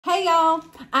Hey y'all,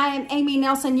 I am Amy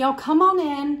Nelson. Y'all come on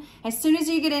in. As soon as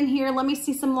you get in here, let me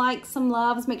see some likes, some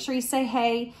loves. Make sure you say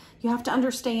hey. You have to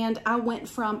understand I went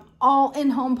from all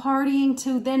in-home partying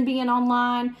to then being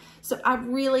online. So I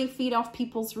really feed off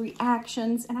people's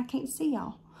reactions and I can't see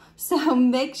y'all. So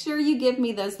make sure you give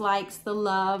me those likes, the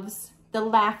loves, the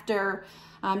laughter.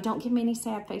 Don't give me any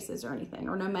sad faces or anything,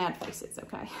 or no mad faces,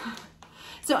 okay?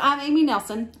 So I'm Amy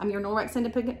Nelson. I'm your Norwex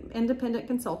independent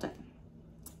consultant.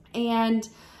 And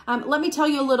let me tell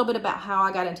you a little bit about how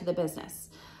I got into the business.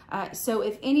 So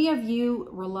if any of you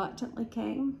reluctantly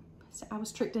came, so I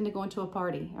was tricked into going to a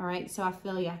party, all right? So I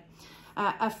feel ya.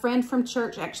 A friend from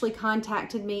church actually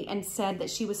contacted me and said that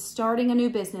she was starting a new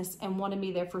business and wanted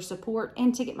me there for support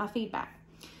and to get my feedback.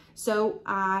 So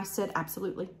I said,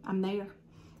 absolutely, I'm there.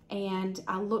 And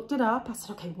I looked it up. I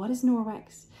said, okay, what is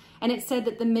Norwex? And it said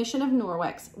that the mission of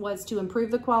Norwex was to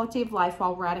improve the quality of life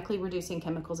while radically reducing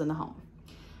chemicals in the home.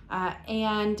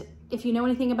 And if you know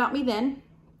anything about me then,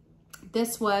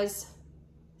 this was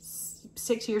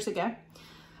 6 years ago.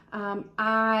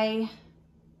 I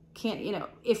can't,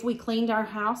 if we cleaned our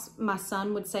house, my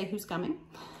son would say, who's coming?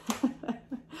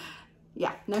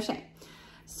 Yeah, no shame.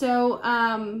 So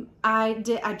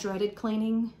I dreaded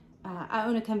cleaning. I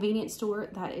own a convenience store.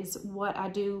 That is what I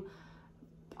do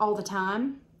all the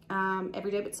time,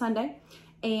 every day but Sunday.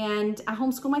 And I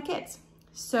homeschool my kids.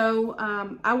 So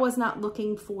I was not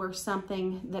looking for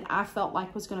something that I felt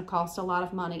like was going to cost a lot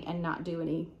of money and not do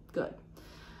any good.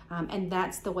 And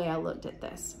that's the way I looked at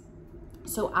this.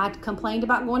 So I complained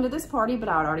about going to this party, but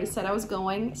I had already said I was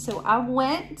going. So I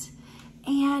went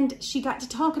and she got to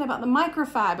talking about the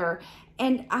microfiber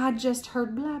and I just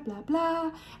heard blah, blah,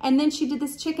 blah. And then she did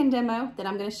this chicken demo that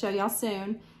I'm going to show y'all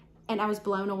soon. And I was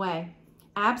blown away.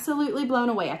 Absolutely blown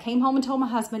away. I came home and told my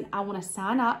husband I want to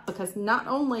sign up because not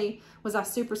only was I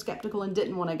super skeptical and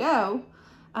didn't want to go,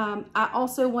 I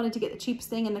also wanted to get the cheapest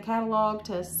thing in the catalog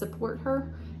to support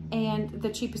her. And the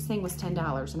cheapest thing was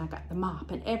 $10 and I got the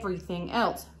mop and everything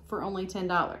else for only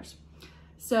 $10.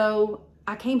 So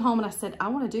I came home and I said, I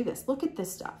want to do this. Look at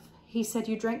this stuff. He said,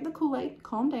 you drank the Kool-Aid,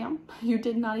 calm down. You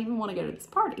did not even want to go to this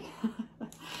party.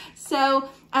 So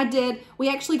I did. We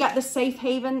actually got the Safe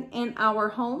Haven in our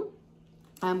home.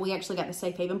 We actually got the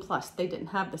Safe Haven Plus. They didn't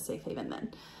have the Safe Haven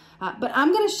then. But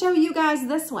I'm going to show you guys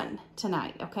this one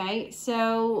tonight, okay?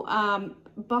 So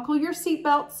buckle your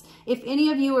seatbelts. If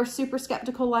any of you are super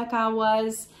skeptical like I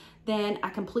was, then I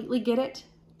completely get it.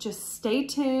 Just stay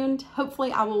tuned.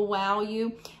 Hopefully I will wow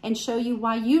you and show you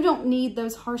why you don't need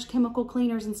those harsh chemical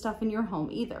cleaners and stuff in your home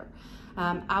either.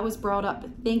 I was brought up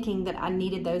thinking that I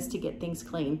needed those to get things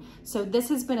clean. So this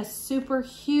has been a super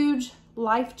huge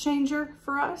life changer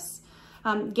for us.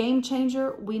 Game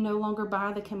changer. We no longer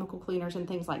buy the chemical cleaners and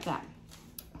things like that.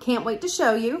 Can't wait to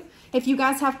show you. If you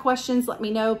guys have questions, let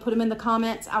me know. Put them in the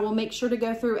comments. I will make sure to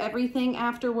go through everything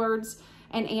afterwards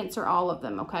and answer all of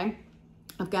them, okay?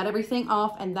 I've got everything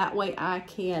off and that way I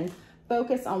can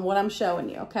focus on what I'm showing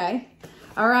you, okay?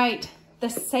 All right, the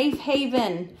Safe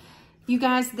Haven. You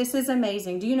guys, this is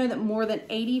amazing. Do you know that more than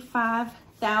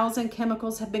 85,000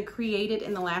 chemicals have been created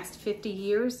in the last 50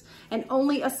 years, and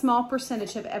only a small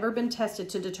percentage have ever been tested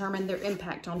to determine their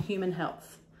impact on human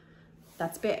health?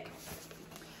 That's big.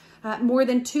 More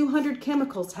than 200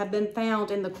 chemicals have been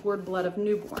found in the cord blood of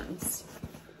newborns.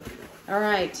 All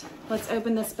right, let's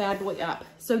open this bad boy up.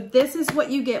 So this is what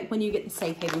you get when you get the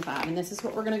Safe Haven 5, and this is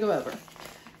what we're gonna go over.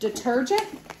 Detergent,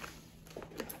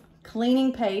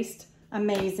 cleaning paste,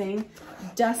 amazing,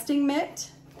 dusting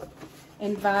mitt,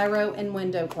 Enviro, and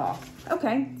window cloth.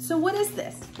 Okay, so what is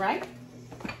this, right?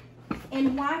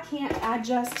 And why can't I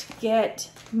just get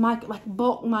like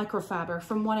bulk microfiber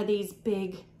from one of these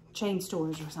big chain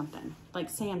stores or something, like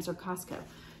Sam's or Costco?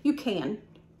 You can,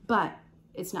 but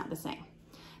it's not the same.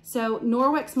 So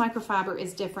Norwex microfiber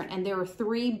is different, and there are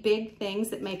 3 big things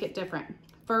that make it different.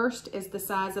 First is the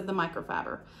size of the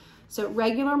microfiber. So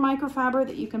regular microfiber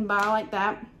that you can buy like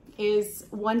that is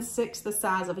 1/6 the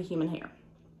size of a human hair.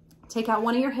 Take out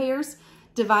one of your hairs,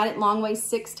 divide it long ways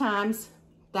 6 times.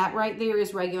 That right there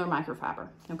is regular microfiber,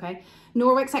 okay?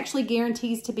 Norwex actually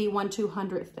guarantees to be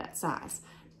 1/200th that size.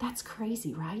 That's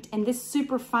crazy, right? And this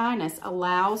super fineness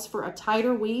allows for a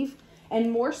tighter weave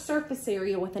and more surface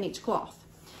area within each cloth.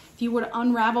 If you were to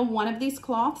unravel one of these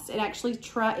cloths,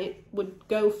 it would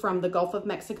go from the Gulf of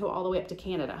Mexico all the way up to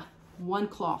Canada. One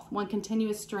cloth, one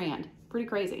continuous strand. Pretty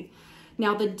crazy.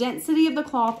 Now, the density of the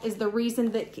cloth is the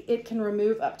reason that it can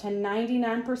remove up to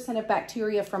 99% of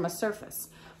bacteria from a surface.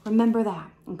 Remember that,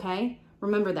 okay?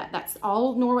 Remember that. That's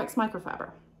all Norwex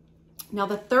microfiber. Now,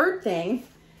 the third thing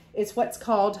is what's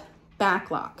called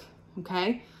backlock,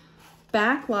 okay?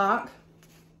 Backlock,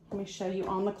 let me show you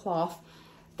on the cloth.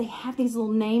 they have these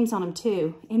little names on them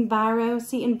too. Enviro,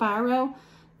 see Enviro?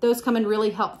 Those come in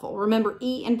really helpful. Remember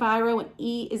E Enviro, and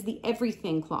E is the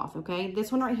everything cloth, okay?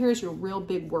 This one right here is your real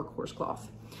big workhorse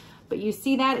cloth. But you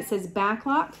see that, it says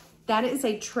Backlock. That is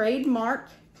a trademark,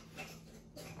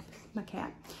 my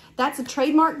cat. That's a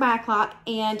trademark Backlock,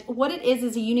 and what it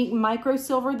is a unique micro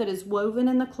silver that is woven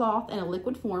in the cloth in a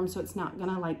liquid form, so it's not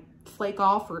gonna like flake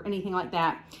off or anything like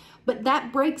that. But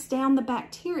that breaks down the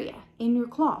bacteria in your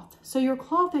cloth. So your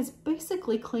cloth is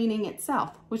basically cleaning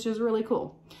itself, which is really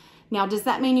cool. Now, does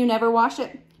that mean you never wash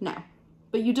it? No,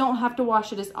 but you don't have to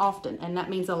wash it as often, and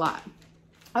that means a lot.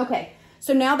 Okay,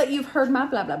 so now that you've heard my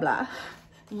blah, blah, blah,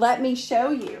 let me show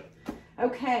you.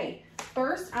 Okay,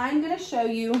 first I'm gonna show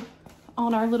you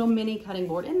on our little mini cutting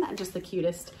board. Isn't that just the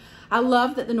cutest? I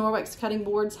love that the Norwex cutting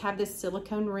boards have this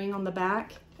silicone ring on the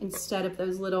back instead of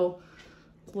those little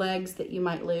legs that you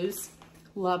might lose.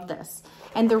 Love this.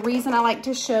 And the reason I like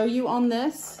to show you on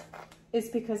this is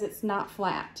because it's not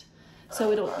flat.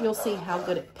 So you'll see how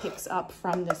good it picks up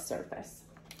from this surface.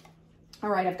 All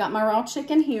right, I've got my raw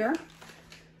chicken here.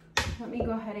 Let me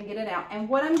go ahead and get it out. And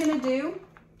what I'm gonna do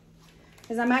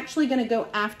is I'm actually gonna go,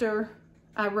 after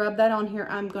I rub that on here,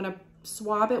 I'm gonna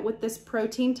swab it with this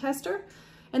protein tester.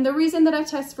 And the reason that I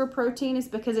test for protein is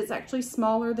because it's actually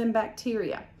smaller than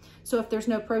bacteria. So if there's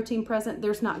no protein present,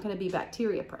 there's not gonna be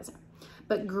bacteria present.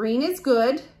 But green is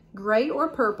good, gray or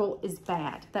purple is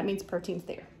bad. That means protein's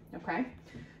there, okay?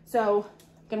 So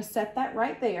I'm gonna set that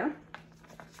right there.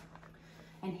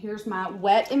 And here's my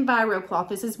wet Enviro cloth.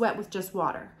 This is wet with just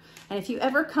water. And if you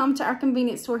ever come to our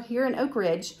convenience store here in Oak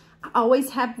Ridge, I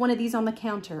always have one of these on the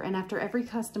counter. And after every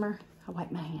customer, I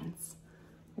wipe my hands.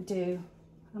 I do.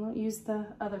 I don't use the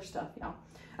other stuff, y'all.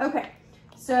 Okay,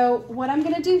 so what I'm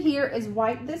gonna do here is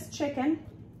wipe this chicken,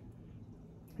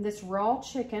 this raw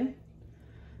chicken.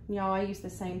 Y'all, I use the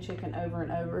same chicken over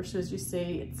and over. So as you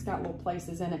see, it's got little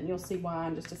places in it, and you'll see why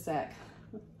in just a sec.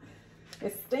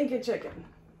 It's stinky chicken.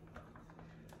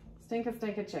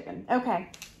 Stinky chicken. Okay,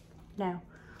 now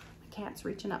my cat's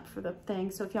reaching up for the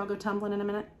thing, so if y'all go tumbling in a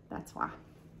minute, that's why.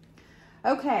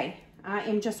 Okay, I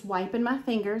am just wiping my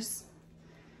fingers.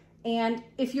 And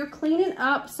if you're cleaning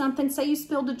up something, say you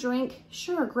spilled a drink,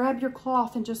 sure, grab your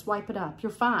cloth and just wipe it up.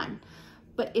 You're fine.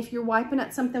 But if you're wiping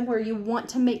up something where you want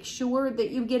to make sure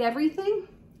that you get everything,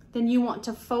 then you want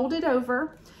to fold it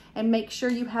over and make sure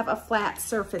you have a flat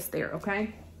surface there,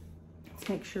 okay? Let's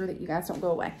make sure that you guys don't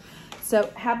go away.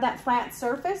 So have that flat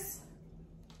surface,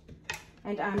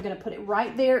 and I'm gonna put it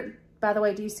right there. By the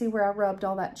way, do you see where I rubbed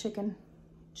all that chicken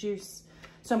juice?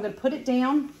 So I'm gonna put it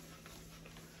down,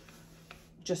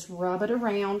 just rub it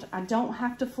around. I don't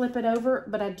have to flip it over,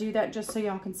 but I do that just so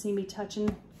y'all can see me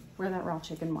touching where that raw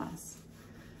chicken was.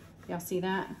 Y'all see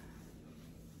that?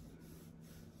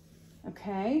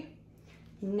 Okay,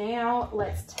 now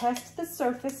let's test the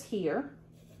surface here.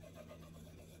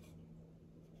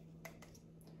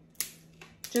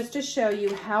 Just to show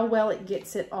you how well it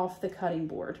gets it off the cutting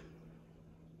board.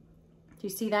 Do you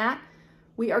see that?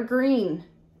 We are green.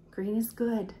 Green is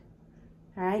good.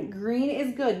 All right, green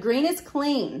is good. Green is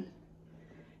clean.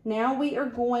 Now we are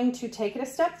going to take it a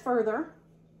step further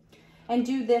and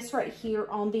do this right here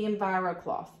on the Enviro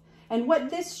cloth. And what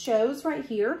this shows right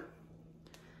here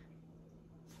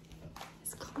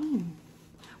is clean,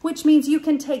 which means you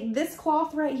can take this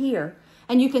cloth right here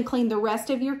and you can clean the rest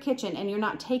of your kitchen, and you're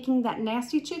not taking that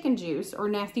nasty chicken juice or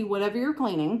nasty whatever you're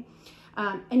cleaning,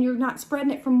 and you're not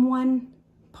spreading it from one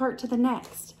part to the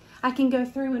next. I can go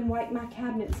through and wipe my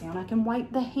cabinets down. I can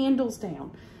wipe the handles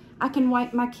down. I can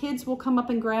wipe, my kids will come up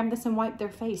and grab this and wipe their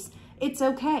face. It's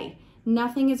okay.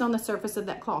 Nothing is on the surface of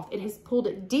that cloth. It has pulled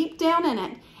it deep down in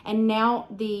it, and now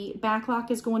the Backlock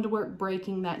is going to work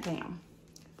breaking that down.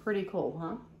 Pretty cool,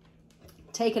 huh?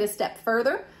 Take it a step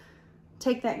further.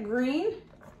 Take that green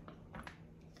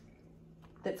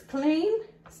that's clean,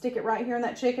 stick it right here in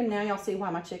that chicken. Now y'all see why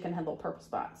my chicken had little purple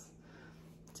spots.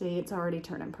 See, it's already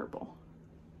turning purple.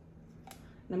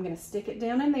 And I'm gonna stick it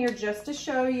down in there just to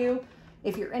show you.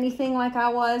 If you're anything like I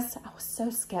was so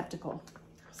skeptical.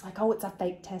 I was like, oh, it's a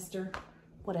fake tester,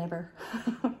 whatever.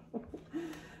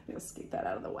 Let's get that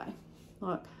out of the way.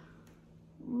 Look,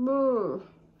 ooh,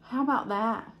 how about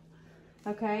that?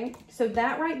 Okay, so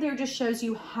that right there just shows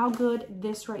you how good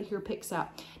this right here picks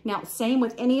up. Now, same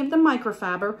with any of the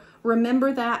microfiber.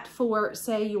 Remember that for,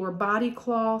 say, your body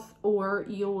cloth or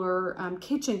your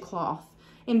kitchen cloth,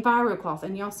 Enviro cloth.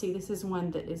 And y'all see this is one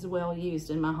that is well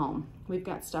used in my home. We've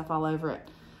got stuff all over it.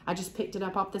 I just picked it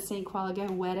up off the sink a while ago,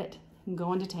 wet it, and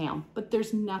going to town. But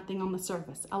there's nothing on the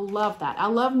surface. I love that. I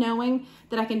love knowing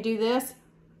that I can do this,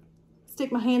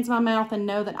 stick my hands in my mouth, and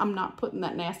know that I'm not putting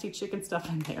that nasty chicken stuff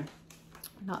in there.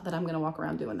 Not that I'm gonna walk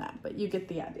around doing that, but you get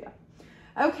the idea.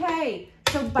 Okay,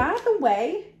 so by the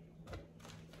way,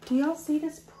 do y'all see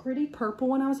this pretty purple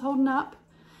one I was holding up?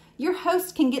 Your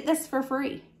host can get this for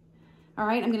free. All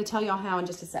right, I'm gonna tell y'all how in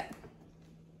just a sec.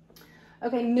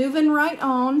 Okay, moving right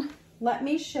on, let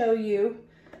me show you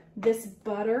this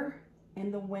butter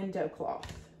and the window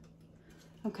cloth.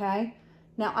 Okay,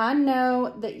 now I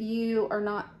know that you are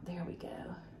not, there we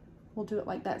go. We'll do it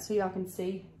like that so y'all can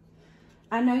see.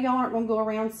 I know y'all aren't gonna go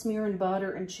around smearing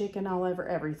butter and chicken all over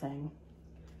everything,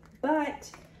 but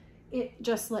it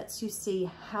just lets you see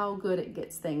how good it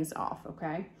gets things off,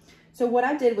 okay? So what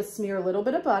I did was smear a little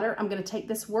bit of butter. I'm gonna take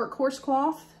this workhorse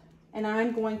cloth and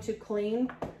I'm going to clean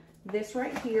this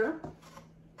right here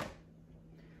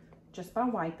just by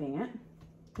wiping it.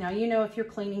 Now, you know, if you're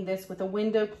cleaning this with a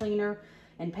window cleaner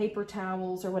and paper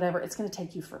towels or whatever, it's gonna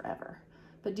take you forever.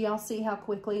 But do y'all see how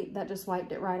quickly that just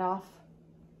wiped it right off?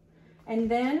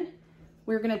 And then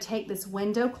we're gonna take this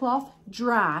window cloth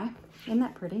dry. Isn't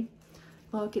that pretty?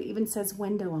 Look, it even says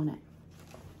window on it.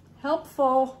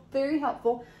 Helpful, very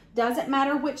helpful. Doesn't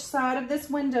matter which side of this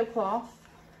window cloth,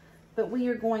 but we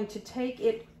are going to take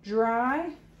it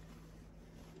dry.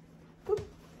 Boop,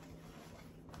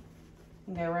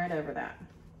 and go right over that.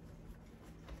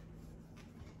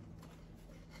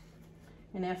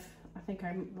 And I think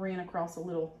I ran across a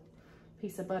little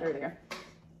piece of butter there.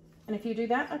 And if you do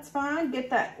that, that's fine. Get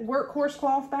that workhorse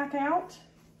cloth back out.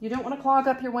 You don't want to clog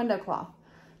up your window cloth.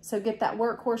 So get that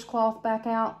workhorse cloth back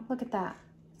out. Look at that.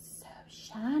 So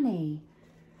shiny.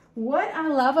 What I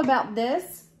love about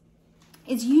this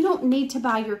is you don't need to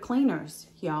buy your cleaners,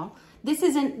 y'all. This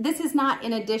is not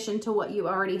in addition to what you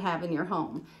already have in your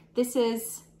home. This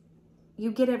is,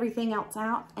 you get everything else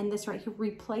out and this right here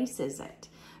replaces it.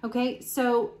 Okay,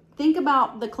 so think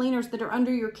about the cleaners that are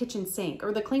under your kitchen sink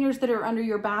or the cleaners that are under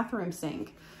your bathroom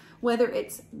sink. Whether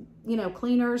it's, you know,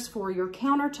 cleaners for your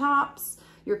countertops,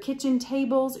 your kitchen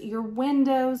tables, your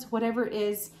windows, whatever it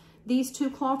is, these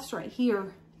two cloths right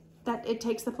here, that it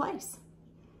takes the place.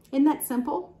 Isn't that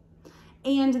simple?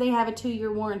 And they have a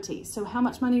 2-year warranty. So how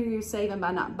much money are you saving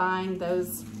by not buying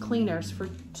those cleaners for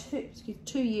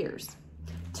 2 years?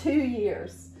 2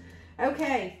 years.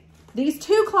 Okay, these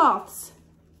two cloths,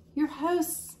 your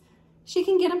host, she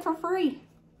can get them for free.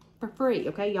 For free,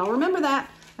 okay? Y'all remember that.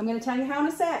 I'm gonna tell you how in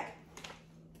a sec.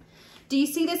 Do you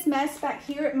see this mess back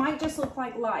here? It might just look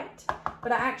like light,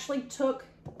 but I actually took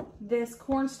this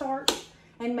cornstarch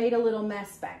and made a little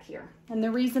mess back here. And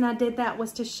the reason I did that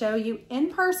was to show you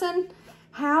in person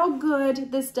how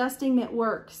good this dusting mitt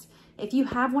works. If you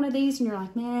have one of these and you're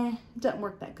like, nah, it doesn't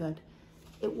work that good.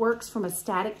 It works from a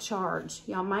static charge.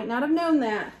 Y'all might not have known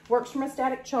that. Works from a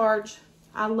static charge.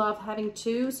 I love having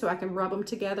two so I can rub them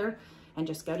together and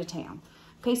just go to town.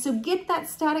 Okay, so get that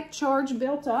static charge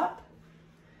built up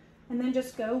and then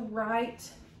just go right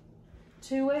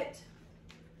to it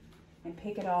and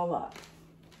pick it all up.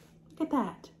 Look at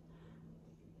that.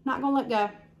 Not gonna let go.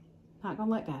 Not gonna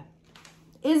let go.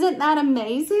 Isn't that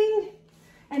amazing?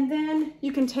 And then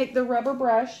you can take the rubber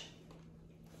brush.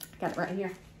 Got it right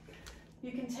here.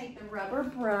 You can take the rubber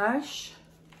brush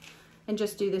and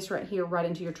just do this right here, right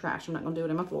into your trash. I'm not gonna do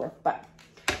it on my floor, but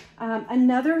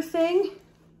another thing,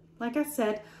 like I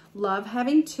said, love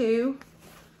having two.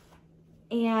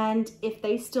 And if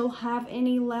they still have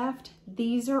any left,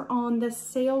 these are on the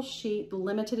sale sheet, the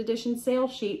limited edition sale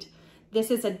sheet. This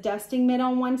is a dusting mitt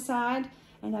on one side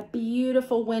and a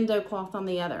beautiful window cloth on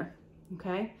the other,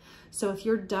 okay? So if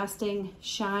you're dusting,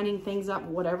 shining things up,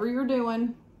 whatever you're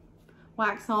doing,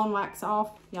 wax on, wax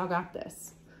off, y'all got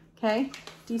this, okay?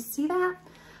 Do you see that?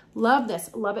 Love this.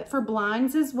 Love it for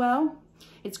blinds as well.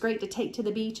 It's great to take to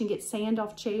the beach and get sand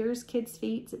off chairs, kids'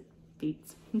 feet,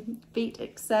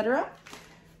 etc.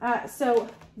 So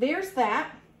there's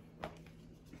that.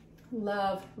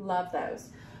 Love, love those.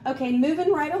 Okay,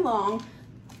 moving right along,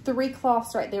 3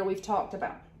 cloths right there we've talked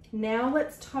about. Now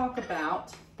let's talk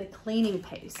about the cleaning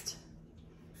paste.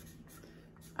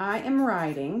 I am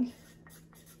writing,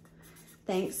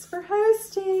 thanks for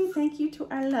hosting. Thank you to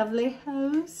our lovely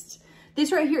host.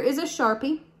 This right here is a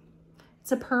Sharpie.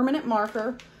 It's a permanent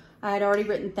marker. I had already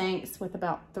written thanks with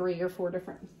about 3 or 4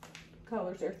 different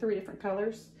colors, or 3 different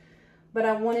colors. But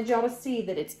I wanted y'all to see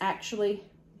that it's actually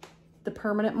the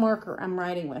permanent marker I'm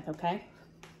writing with, okay?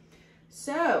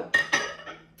 So,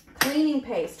 cleaning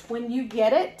paste, when you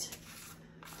get it,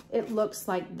 it looks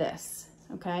like this,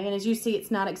 okay? And as you see,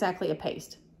 it's not exactly a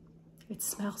paste. It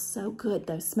smells so good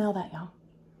though. Smell that, y'all.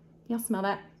 Y'all smell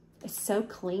that? It's so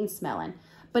clean smelling.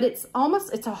 But it's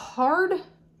a hard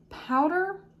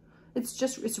powder.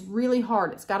 It's really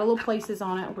hard. It's got a little places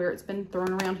on it where it's been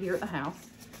thrown around here at the house.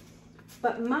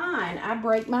 But mine, I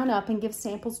break mine up and give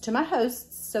samples to my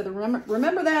hosts. So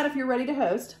remember that if you're ready to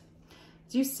host,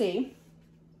 as you see.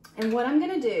 And what I'm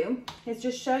gonna do is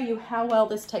just show you how well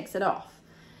this takes it off.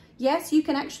 Yes, you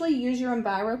can actually use your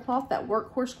Enviro cloth, that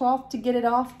workhorse cloth, to get it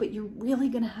off, but you're really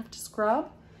gonna have to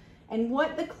scrub. And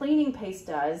what the cleaning paste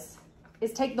does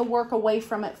is take the work away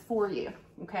from it for you,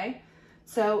 okay?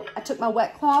 So I took my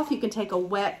wet cloth. You can take a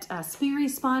wet Sperry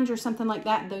sponge or something like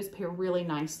that. Those pair really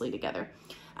nicely together.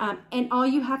 And all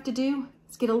you have to do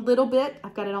is get a little bit.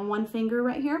 I've got it on one finger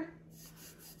right here.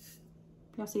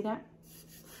 Y'all see that?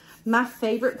 My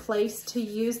favorite place to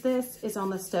use this is on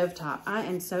the stovetop. I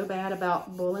am so bad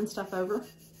about boiling stuff over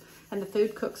and the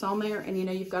food cooks on there and you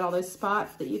know you've got all those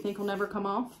spots that you think will never come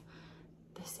off.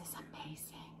 This is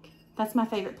amazing. That's my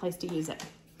favorite place to use it.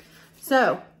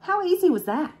 So how easy was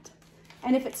that?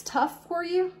 And if it's tough for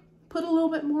you, put a little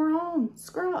bit more on.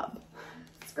 Scrub.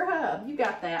 Scrub. You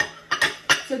got that.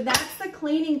 So that's the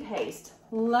cleaning paste.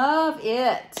 Love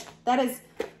it. That is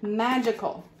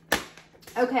magical.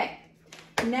 Okay.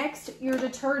 Next, your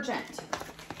detergent.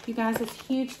 You guys, this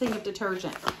huge thing of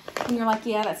detergent. And you're like,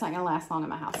 yeah, that's not going to last long in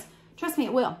my house. Trust me,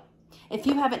 it will. If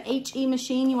you have an HE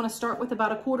machine, you want to start with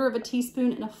about 1/4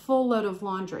 teaspoon and a full load of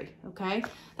laundry, okay?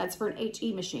 That's for an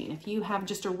HE machine. If you have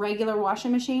just a regular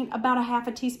washing machine, about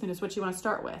 1/2 teaspoon is what you want to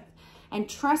start with. And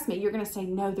trust me, you're going to say,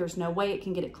 no, there's no way it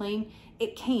can get it clean.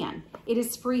 It can. It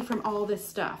is free from all this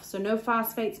stuff. So no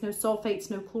phosphates, no sulfates,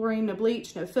 no chlorine, no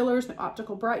bleach, no fillers, no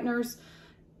optical brighteners,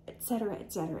 etc.,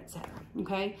 etc., etc.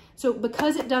 Okay? So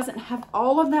because it doesn't have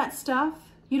all of that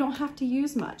stuff, you don't have to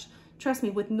use much. Trust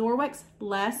me, with Norwex,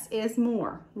 less is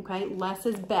more, okay? Less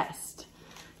is best.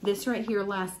 This right here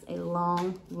lasts a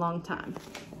long, long time.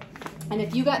 And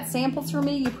if you got samples from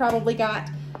me, you probably got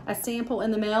a sample in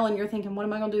the mail and you're thinking, what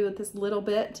am I gonna do with this little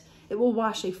bit? It will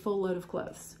wash a full load of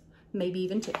clothes, maybe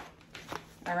even 2,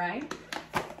 all right?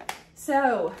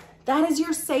 So that is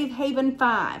your Safe Haven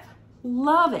 5.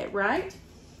 Love it, right?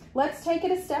 Let's take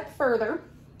it a step further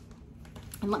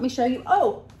and let me show you.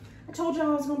 Oh, I told you I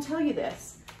was gonna tell you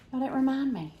this. Oh, that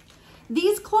remind me.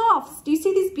 These cloths, do you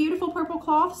see these beautiful purple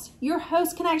cloths? Your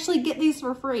host can actually get these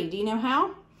for free. Do you know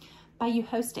how? By you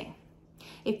hosting.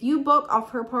 If you book off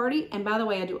her party, and by the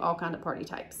way, I do all kinds of party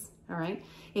types, all right?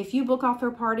 If you book off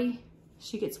her party,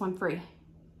 she gets one free.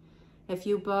 If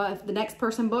the next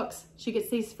person books, she gets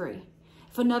these free.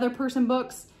 If another person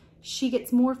books, she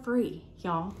gets more free,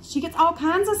 y'all. She gets all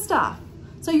kinds of stuff.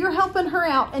 So you're helping her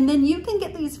out, and then you can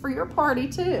get these for your party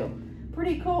too.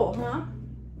 Pretty cool, huh?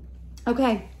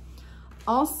 Okay,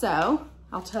 also,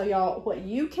 I'll tell y'all what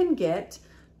you can get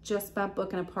just by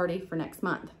booking a party for next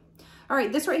month. All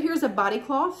right, this right here is a body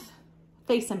cloth,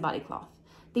 face and body cloth.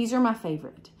 These are my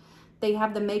favorite. They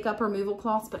have the makeup removal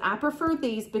cloths, but I prefer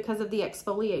these because of the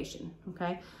exfoliation,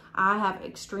 okay? I have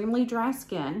extremely dry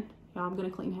skin. Y'all, I'm gonna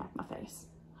clean half my face.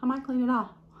 I might clean it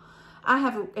all. I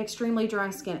have extremely dry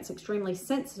skin. It's extremely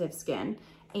sensitive skin,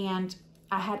 and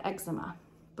I had eczema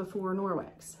before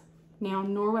Norwex. Now,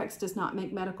 Norwex does not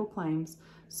make medical claims,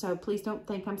 so please don't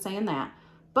think I'm saying that.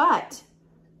 But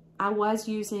I was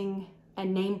using a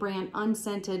name brand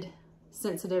unscented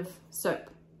sensitive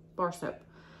soap, bar soap,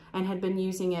 and had been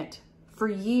using it for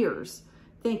years,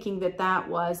 thinking that that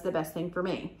was the best thing for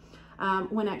me.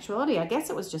 When actuality, I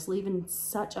guess it was just leaving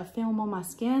such a film on my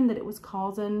skin that it was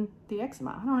causing the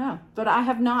eczema. I don't know, but I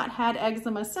have not had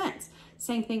eczema since.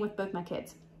 Same thing with both my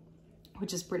kids,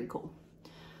 which is pretty cool.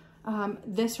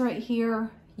 This right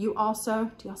here, you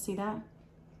also, do y'all see that?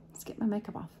 Let's get my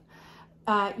makeup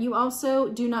off. You also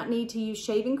do not need to use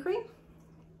shaving cream.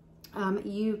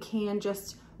 You can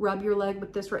just rub your leg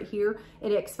with this right here. It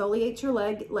exfoliates your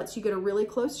leg. It lets you get a really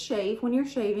close shave when you're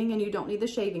shaving, and you don't need the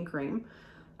shaving cream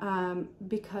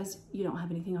because you don't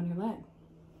have anything on your leg.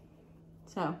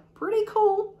 So pretty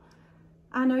cool.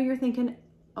 I know you're thinking,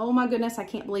 oh my goodness, I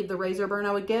can't believe the razor burn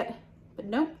I would get, but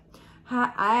nope.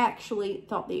 I actually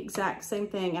thought the exact same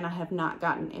thing, and I have not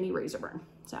gotten any razor burn.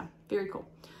 So very cool.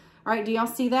 All right, do y'all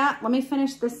see that? Let me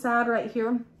finish this side right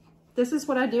here. This is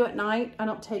what I do at night. I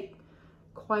don't take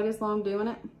quite as long doing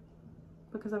it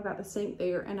because I've got the sink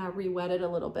there and I re-wet it a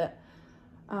little bit.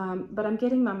 But I'm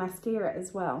getting my mascara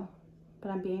as well.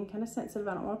 But I'm being kind of sensitive.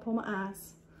 I don't want to pull my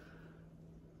eyes.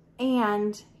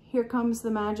 And here comes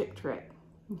the magic trick,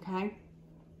 okay?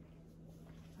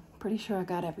 Pretty sure I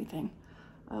got everything.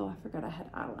 Oh, I forgot I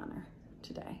had eyeliner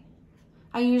today.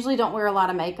 I usually don't wear a lot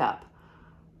of makeup,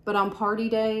 but on party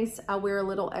days, I wear a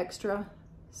little extra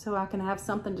so I can have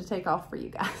something to take off for you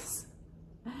guys.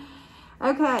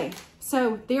 Okay,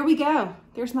 so there we go.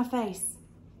 There's my face,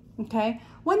 okay?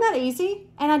 Wasn't that easy?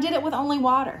 And I did it with only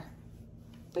water.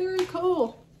 Very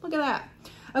cool. Look at that.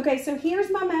 Okay, so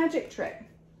here's my magic trick.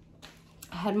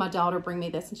 I had my daughter bring me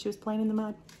this and she was playing in the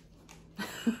mud.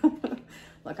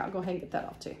 Look, I'll go ahead and get that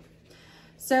off too.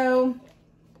 So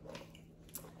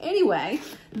anyway,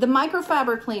 the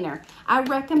microfiber cleaner, I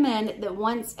recommend that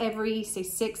once every, say,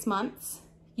 6 months,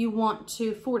 you want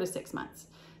to, 4 to 6 months,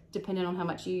 depending on how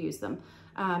much you use them,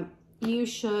 you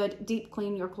should deep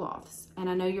clean your cloths. And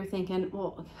I know you're thinking,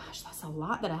 well, gosh, that's a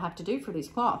lot that I have to do for these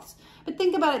cloths. But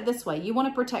think about it this way. You want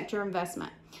to protect your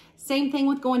investment. Same thing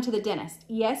with going to the dentist.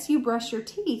 Yes, you brush your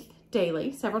teeth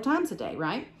daily, several times a day,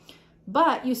 right?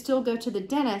 But you still go to the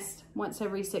dentist once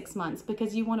every 6 months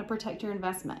because you want to protect your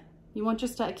investment. You want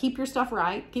just to keep your stuff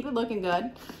right, keep it looking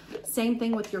good. Same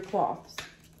thing with your cloths.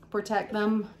 Protect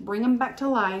them, bring them back to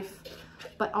life.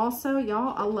 But also,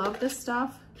 y'all, I love this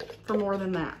stuff for more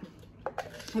than that.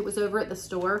 It was over at the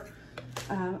store.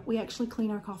 We actually clean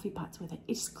our coffee pots with it.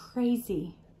 It's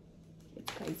crazy.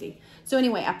 It's crazy. So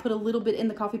anyway, I put a little bit in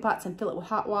the coffee pots and fill it with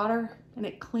hot water, and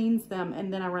it cleans them,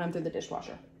 and then I run them through the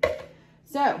dishwasher.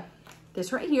 So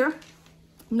this right here,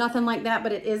 nothing like that,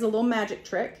 but it is a little magic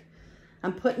trick.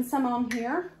 I'm putting some on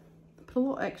here. Put a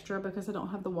little extra because I don't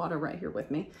have the water right here with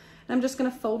me. And I'm just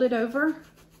gonna fold it over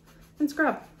and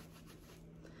scrub.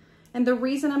 And the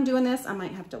reason I'm doing this, I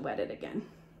might have to wet it again.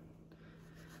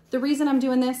 The reason I'm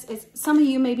doing this is some of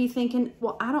you may be thinking,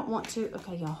 well, I don't want to,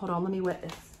 okay, y'all, hold on, let me wet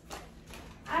this.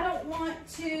 I don't want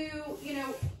to, you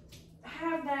know,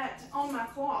 have that on my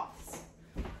cloths.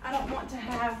 I don't want to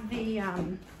have the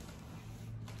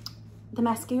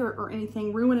mascara or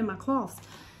anything ruining my cloths.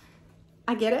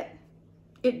 I get it.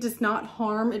 It does not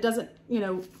harm. It doesn't, you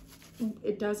know,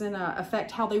 it doesn't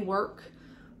affect how they work.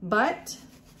 But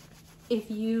if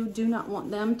you do not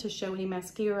want them to show any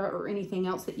mascara or anything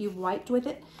else that you've wiped with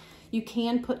it, you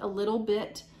can put a little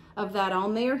bit of that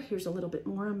on there. Here's a little bit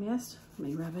more I missed. Let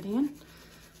me rub it in.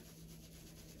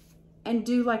 And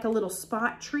do like a little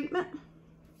spot treatment.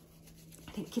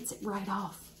 And it gets it right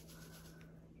off.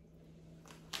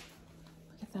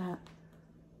 Look at that.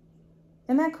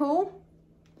 Isn't that cool?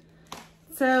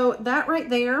 So that right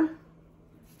there, let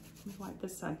me wipe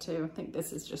this side too. I think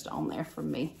this is just on there from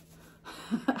me.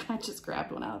 I just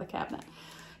grabbed one out of the cabinet.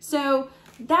 So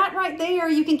that right there,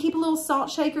 you can keep a little salt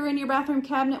shaker in your bathroom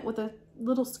cabinet with a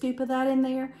little scoop of that in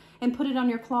there and put it on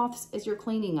your cloths as you're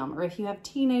cleaning them. Or if you have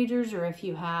teenagers, or if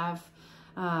you have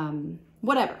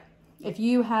whatever. If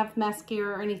you have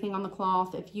mascara or anything on the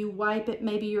cloth, if you wipe it,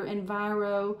 maybe your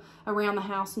Enviro around the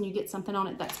house and you get something on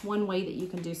it, that's one way that you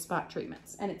can do spot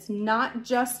treatments. And it's not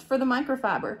just for the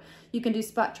microfiber. You can do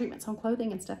spot treatments on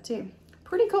clothing and stuff too.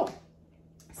 Pretty cool.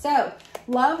 So,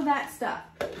 love that stuff.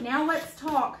 Now let's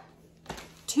talk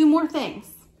 2 more things.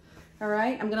 All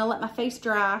right, I'm gonna let my face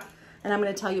dry and I'm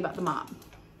gonna tell you about the mop.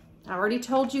 I already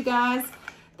told you guys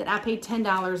that I paid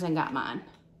 $10 and got mine.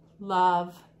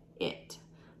 Love it.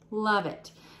 Love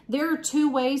it. There are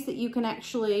 2 ways that you can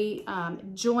actually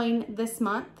join this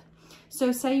month.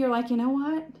 So say you're like, you know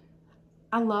what?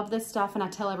 I love this stuff and I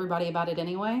tell everybody about it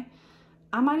anyway.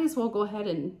 I might as well go ahead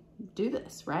and do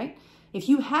this, right? If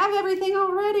you have everything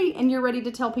already and you're ready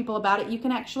to tell people about it, you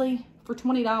can actually, for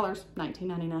 $20,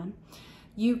 $19.99,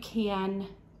 you can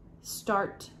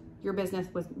start your business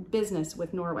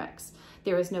with Norwex.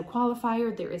 There is no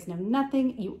qualifier, there is no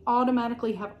nothing. You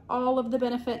automatically have all of the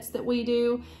benefits that we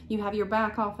do. You have your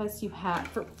back office, you have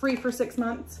free for 6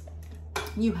 months.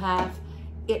 You have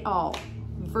it all,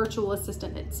 virtual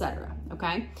assistant, etc.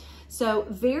 Okay, so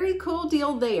very cool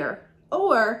deal there.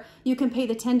 Or you can pay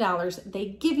the $10. They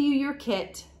give you your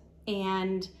kit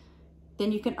and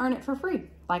then you can earn it for free,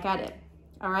 like I did.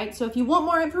 All right, so if you want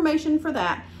more information for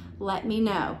that, let me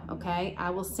know, okay? I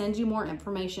will send you more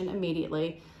information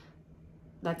immediately.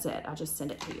 That's it, I'll just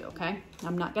send it to you, okay?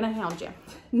 I'm not gonna hound you.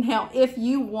 Now, if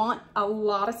you want a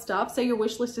lot of stuff, say your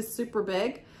wish list is super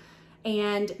big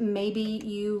and maybe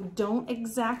you don't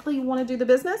exactly wanna do the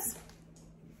business,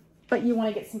 but you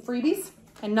wanna get some freebies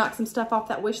and knock some stuff off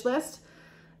that wish list,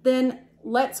 then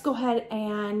let's go ahead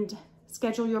and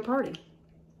schedule your party.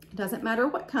 It doesn't matter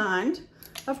what kind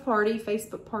of party,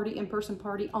 Facebook party, in-person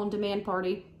party, on-demand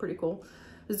party, pretty cool,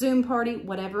 Zoom party,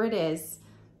 whatever it is,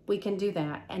 we can do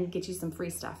that and get you some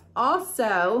free stuff.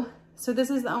 Also, so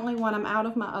this is the only one, I'm out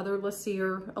of my other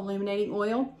LaCier illuminating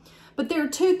oil, but there are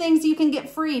 2 things you can get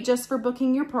free just for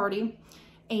booking your party,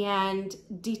 and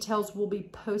details will be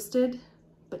posted,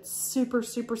 but super,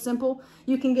 super simple.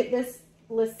 You can get this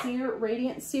LaCier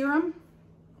Radiant Serum,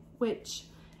 which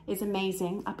is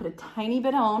amazing. I put a tiny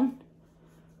bit on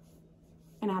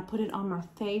and I put it on my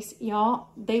face. Y'all,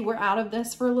 they were out of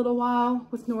this for a little while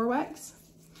with Norwex.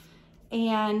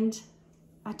 And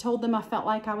I told them I felt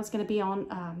like I was gonna be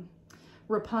on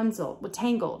Rapunzel with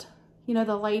Tangled. you know,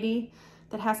 the lady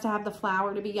that has to have the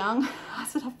flower to be young. I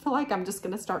said, I feel like I'm just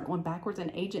going to start going backwards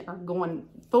and aging, or going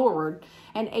forward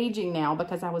and aging now,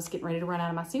 because I was getting ready to run out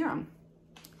of my serum.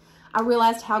 I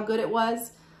realized how good it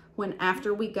was when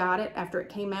after we got it, after it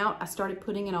came out, I started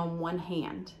putting it on one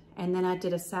hand. And then I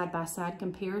did a side-by-side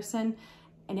comparison,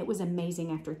 and it was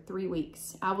amazing after 3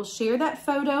 weeks. I will share that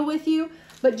photo with you,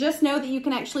 but just know that you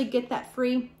can actually get that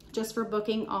free just for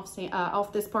booking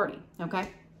off this party, okay?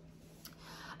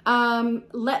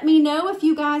 Let me know if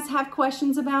you guys have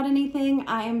questions about anything.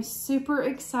 I am super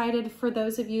excited for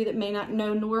those of you that may not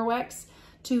know Norwex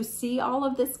to see all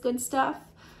of this good stuff.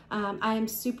 I am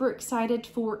super excited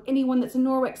for anyone that's a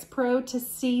Norwex Pro to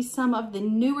see some of the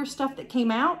newer stuff that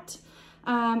came out.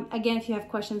 Again, if you have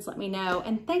questions, let me know.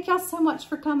 And thank y'all so much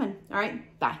for coming. All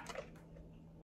right, bye.